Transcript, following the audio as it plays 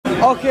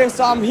Okay,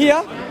 so I'm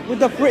here with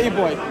the pretty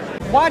boy.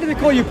 Why do they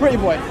call you pretty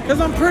boy?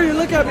 Because I'm pretty.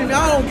 Look at me, man.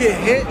 I don't get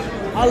hit.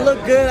 I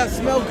look good. I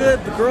smell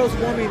good. The girls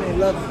want me and they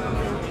love me.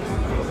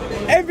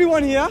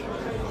 Everyone here,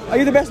 are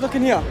you the best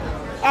looking here?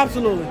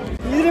 Absolutely. You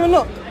didn't even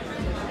look.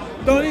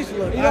 Don't need to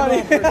look.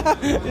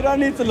 You don't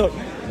need to look.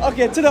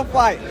 Okay, to the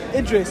fight.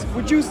 Idris,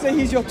 would you say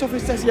he's your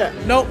toughest test yet?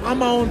 Nope, I'm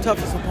my own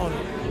toughest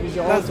opponent. He's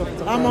your own toughest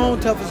opponent. I'm my own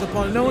toughest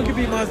opponent. No one can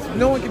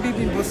beat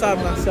me beside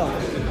myself.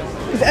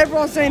 Because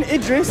everyone's saying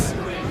Idris,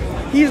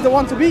 he's the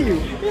one to beat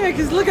you. Yeah,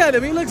 because look at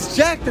him. He looks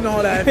jacked and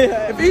all that.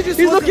 Yeah. He's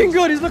looking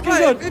good. He's looking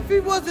good. If he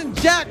wasn't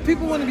jacked,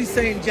 people wouldn't be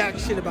saying jack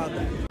shit about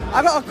that.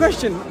 I got a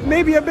question,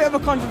 maybe a bit of a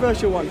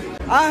controversial one.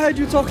 I heard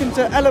you talking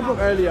to Ella Brooke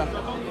earlier.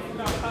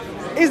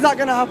 Is that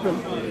gonna happen?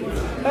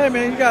 Hey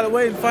man, you gotta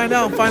wait and find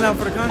out. Find out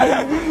for the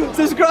content.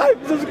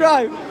 Subscribe.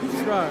 Subscribe.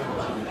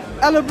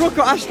 Ella Brooke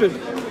or Astrid?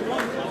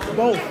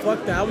 Both.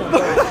 Fuck that. I want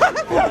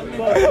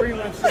both. Pretty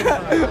much same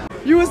time.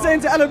 You were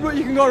saying to Ella Brooke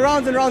you can go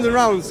rounds and rounds and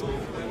rounds.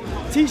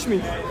 Teach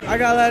me. I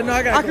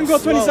can go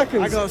 20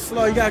 seconds. I go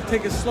slow. You gotta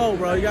take it slow,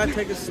 bro. You gotta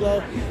take it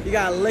slow. You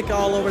gotta lick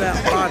all over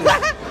that body.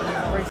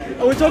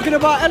 Are we talking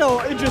about Ella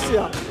or Idris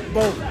here?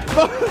 Both.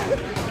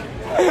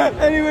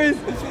 Anyways,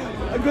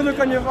 a good look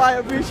on your fight. I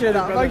appreciate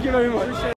that. Thank you very much.